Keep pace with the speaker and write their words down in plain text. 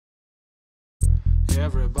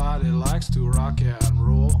Everybody likes to rock and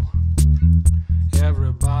roll.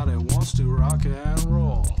 Everybody wants to rock and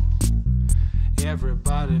roll.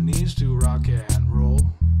 Everybody needs to rock and roll.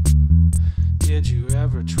 Did you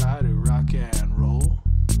ever try to rock and roll?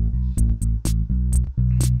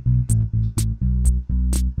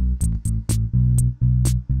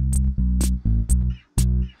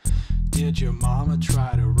 Did your mama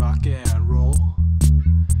try to rock and roll?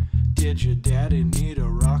 Did your daddy need a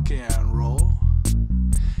rock and roll?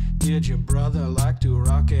 Did your brother like to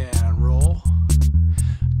rock and roll?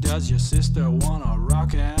 Does your sister wanna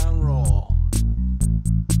rock and roll?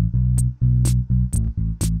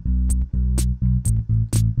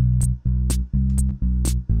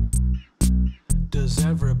 Does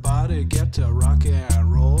everybody get to rock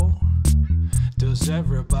and roll? Does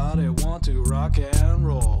everybody want to rock and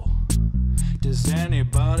roll? Does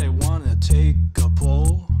anybody want to take a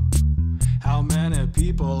poll? How many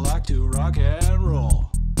people like to rock and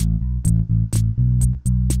roll?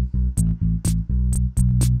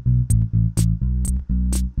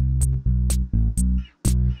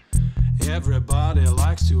 Everybody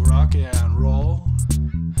likes to rock and roll.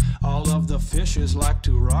 All of the fishes like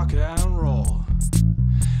to rock and roll.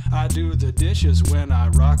 I do the dishes when I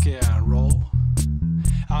rock and roll.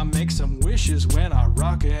 I make some wishes when I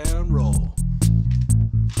rock and roll.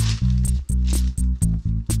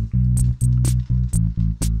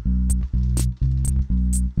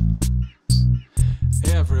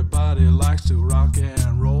 Everybody likes to rock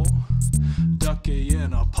and roll. Ducky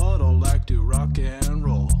in a puddle like to rock and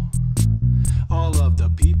roll. All of the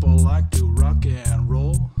people like to rock and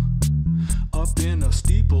roll. Up in a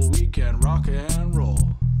steeple we can rock and roll.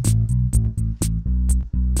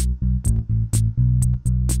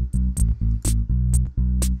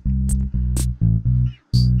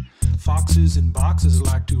 Foxes in boxes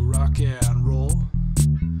like to rock and roll.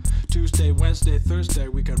 Tuesday, Wednesday, Thursday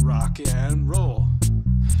we can rock and roll.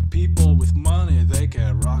 People with money, they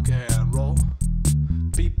can rock and roll.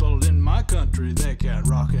 People in my country, they can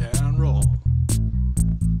rock and roll.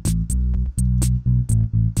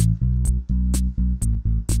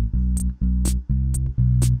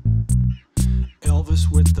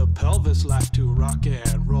 Elvis with the pelvis like to rock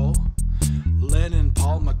and roll. Lennon,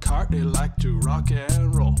 Paul McCartney like to rock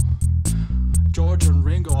and roll. George and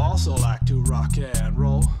Ringo also like to rock and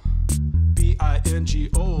roll.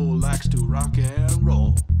 Bingo likes to rock and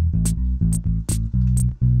roll.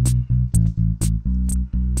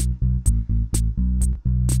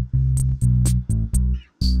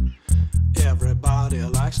 Everybody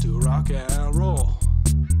likes to rock and roll.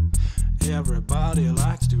 Everybody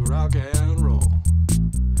likes to rock and roll.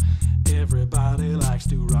 Everybody likes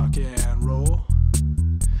to rock and roll.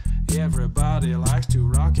 Everybody likes to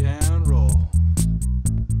rock and roll.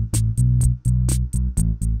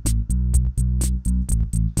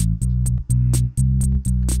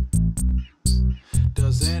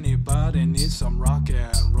 Does anybody need some rock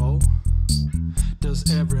and roll?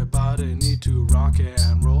 Does everybody need to rock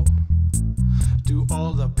and roll? Do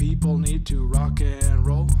all the people need to rock and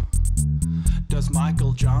roll? Does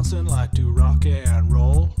Michael Johnson like to rock and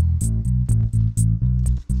roll?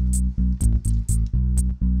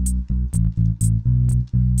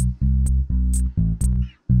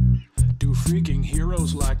 Do freaking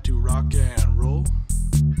heroes like to rock and roll?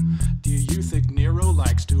 Do you think Nero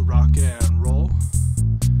likes to rock and roll?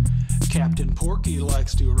 Captain Porky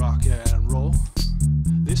likes to rock and roll.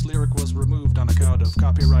 This lyric was removed on account of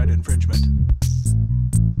copyright infringement.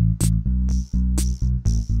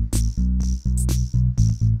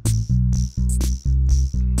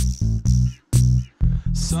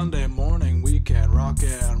 Sunday morning we can rock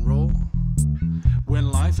and roll.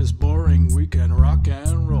 When life is boring we can rock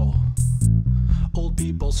and roll. Old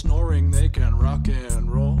people snoring, they can rock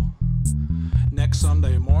and roll. Next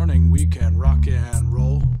Sunday morning we can rock and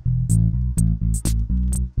roll.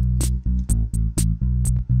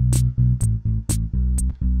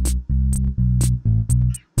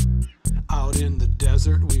 Out in the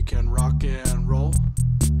desert we can rock and roll.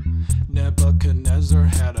 Nebuchadnezzar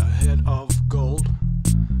had a head of gold.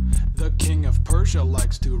 The king of Persia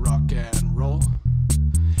likes to rock and roll.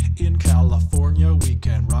 In California we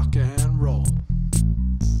can rock and roll.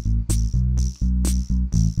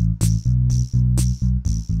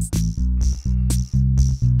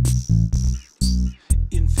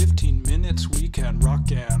 In 15 minutes we can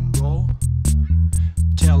rock and roll.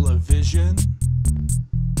 Television.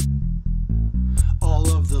 All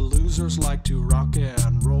of the losers like to rock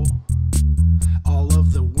and roll. All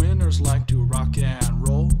of the winners like to rock and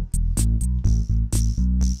roll.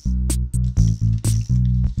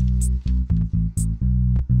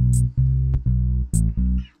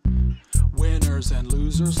 Winners and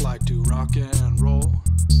losers like to rock and roll.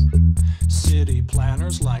 City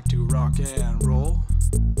planners like to rock and roll.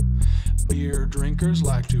 Beer drinkers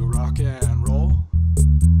like to rock and roll.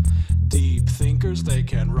 Deep thinkers, they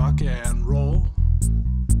can rock and roll.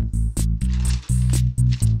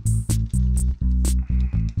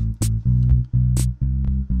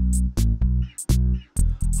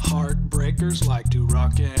 Heartbreakers like to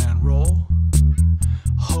rock and roll.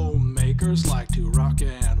 Homemakers like to rock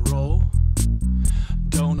and roll.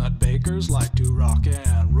 Donut bakers like to rock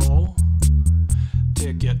and roll.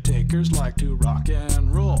 Ticket takers like to rock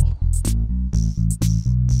and roll.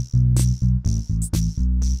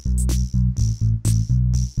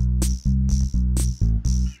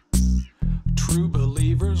 True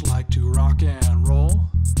believers like to rock and roll.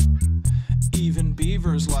 Even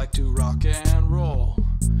beavers like to rock and roll.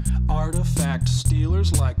 Artifact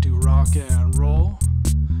stealers like to rock and roll.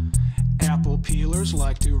 Apple peelers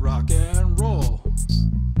like to rock and roll.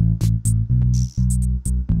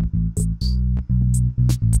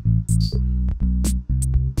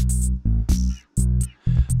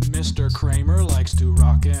 Mr. Kramer likes to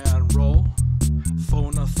rock and roll.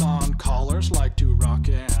 Phonathon callers like to rock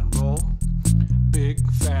and roll. Big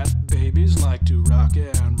fat babies like to rock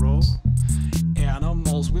and roll.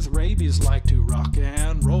 Animals with rabies like to rock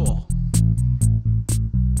and roll.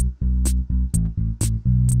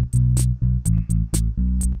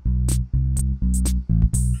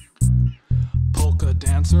 Polka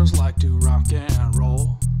dancers like to rock and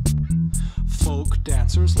roll. Folk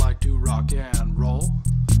dancers like to rock and roll.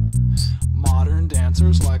 Modern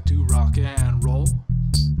dancers like to rock and roll.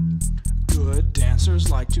 Good dancers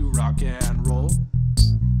like to rock and roll.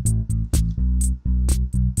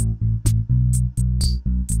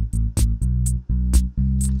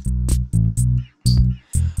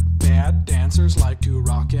 Bad dancers like to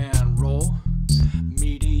rock and roll.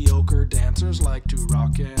 Mediocre dancers like to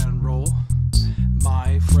rock and roll.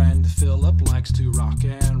 My friend Philip likes to rock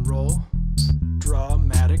and roll.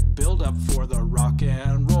 Dramatic build-up for the rock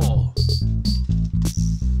and roll.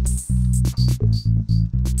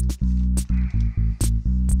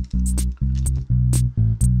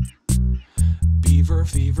 Beaver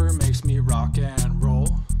fever makes me rock and roll.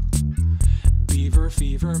 Beaver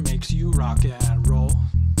fever makes you rock and roll.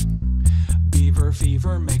 Beaver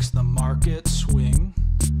fever makes the market swing.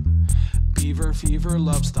 Beaver fever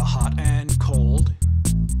loves the hot and cold.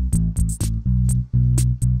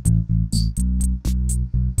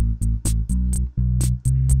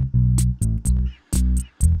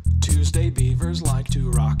 Tuesday beavers like to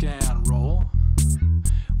rock and roll.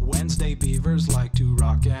 Wednesday beavers like to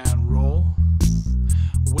rock and roll.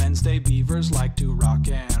 Wednesday beavers like to rock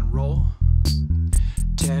and roll.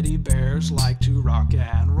 Teddy bears like to rock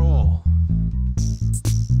and roll.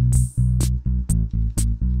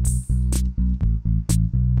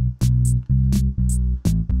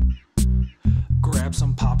 Grab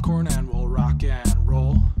some popcorn and we'll rock and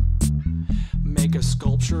roll. Make a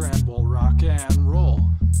sculpture and we'll rock and roll.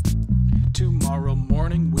 Tomorrow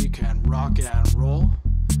morning we can rock and roll.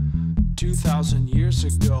 2,000 years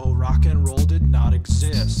ago, rock and roll did not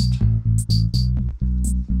exist.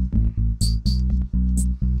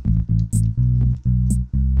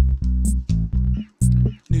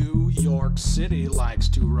 New York City likes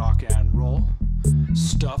to rock and roll.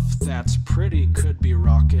 Stuff that's pretty could be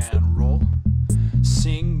rock and roll.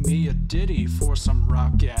 Sing me a ditty for some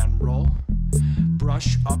rock and roll.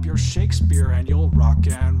 Brush up your Shakespeare and you'll rock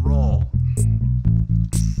and roll.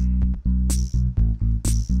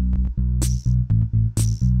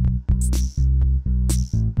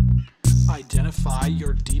 Identify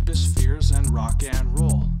your deepest fears and rock and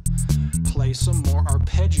roll. Play some more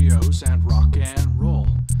arpeggios and rock and roll.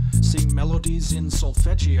 Sing melodies in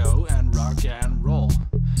solfeggio and rock and roll.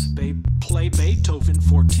 Play Beethoven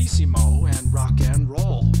fortissimo and rock and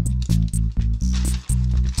roll.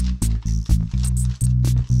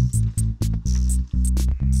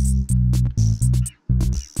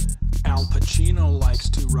 Al Pacino likes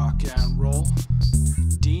to rock and roll.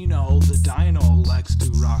 Dino the Dino likes to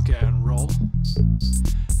rock and roll.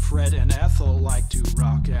 Fred and Ethel like to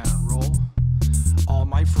rock and roll. All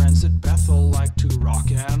my friends at Bethel like to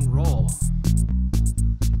rock and roll.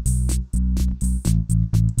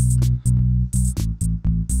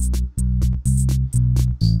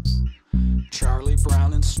 Charlie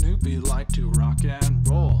Brown and Snoopy like to rock and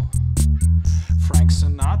roll. Frank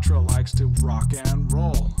Sinatra likes to rock and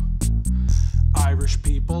roll. Irish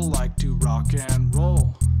people like to rock and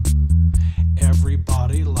roll.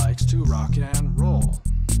 Everybody likes to rock and roll.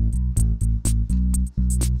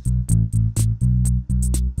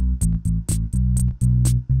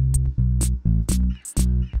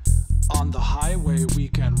 On On the highway we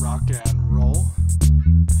can rock and roll.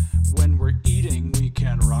 When we're eating we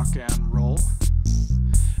can rock and roll.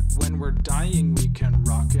 When we're dying we can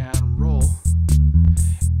rock and roll.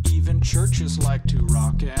 Even churches like to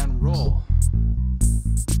rock and roll.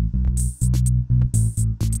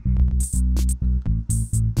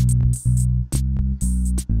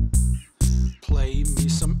 Play me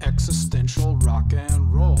some existential rock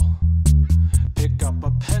and roll. Pick up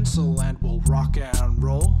a pencil and we'll rock and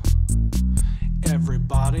roll.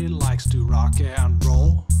 Everybody likes to rock and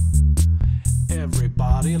roll.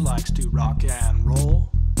 Everybody likes to rock and roll.